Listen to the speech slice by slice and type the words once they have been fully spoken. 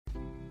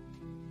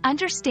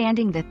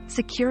Understanding the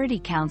Security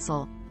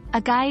Council,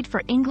 a guide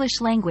for English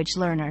language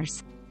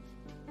learners.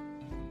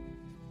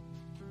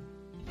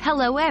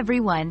 Hello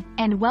everyone,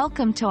 and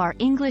welcome to our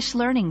English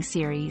learning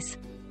series.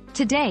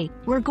 Today,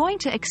 we're going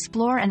to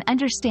explore and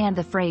understand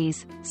the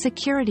phrase,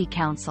 Security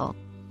Council.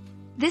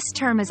 This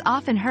term is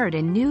often heard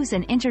in news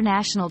and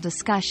international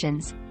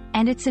discussions,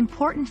 and it's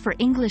important for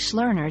English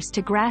learners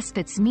to grasp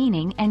its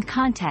meaning and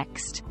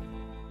context.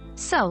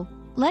 So,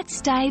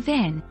 let's dive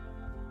in.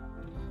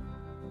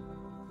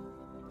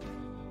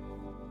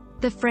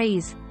 The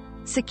phrase,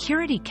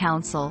 Security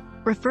Council,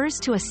 refers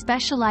to a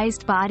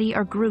specialized body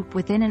or group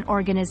within an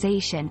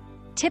organization,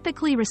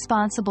 typically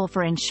responsible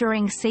for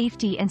ensuring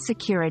safety and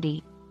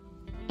security.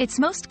 It's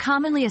most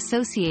commonly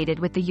associated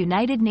with the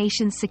United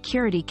Nations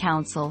Security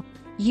Council,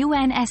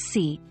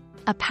 UNSC,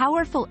 a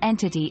powerful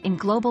entity in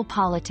global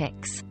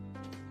politics.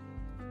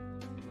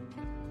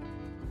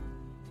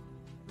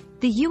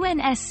 The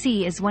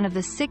UNSC is one of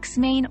the 6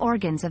 main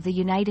organs of the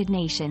United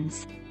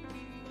Nations.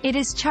 It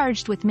is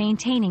charged with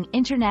maintaining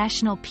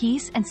international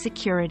peace and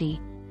security.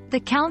 The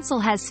Council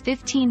has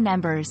 15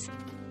 members,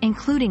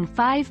 including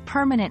 5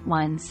 permanent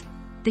ones: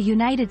 the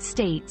United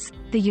States,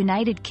 the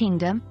United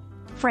Kingdom,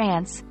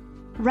 France,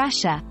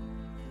 Russia,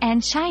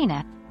 and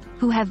China,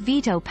 who have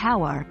veto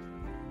power.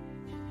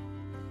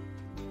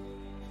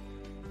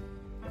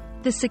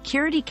 The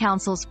Security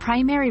Council's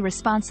primary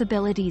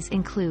responsibilities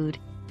include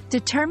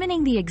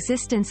determining the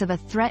existence of a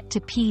threat to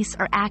peace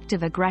or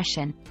active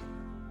aggression,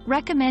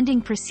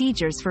 recommending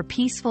procedures for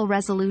peaceful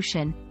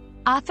resolution,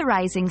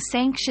 authorizing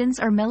sanctions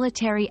or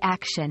military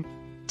action,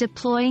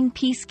 deploying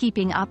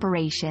peacekeeping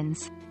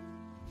operations.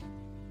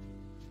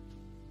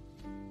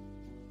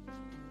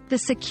 The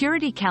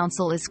Security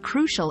Council is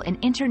crucial in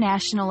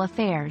international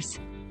affairs.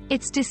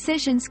 Its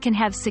decisions can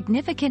have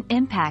significant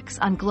impacts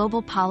on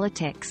global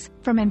politics,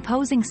 from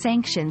imposing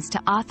sanctions to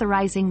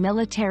authorizing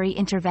military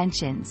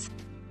interventions.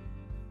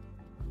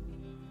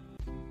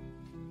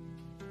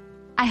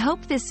 I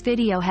hope this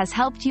video has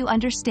helped you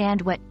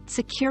understand what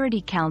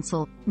Security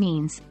Council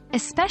means,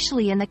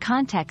 especially in the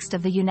context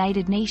of the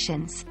United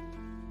Nations.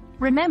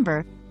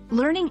 Remember,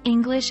 learning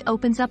English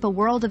opens up a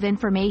world of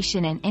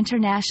information and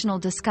international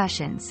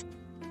discussions.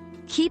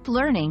 Keep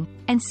learning,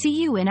 and see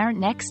you in our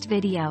next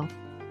video.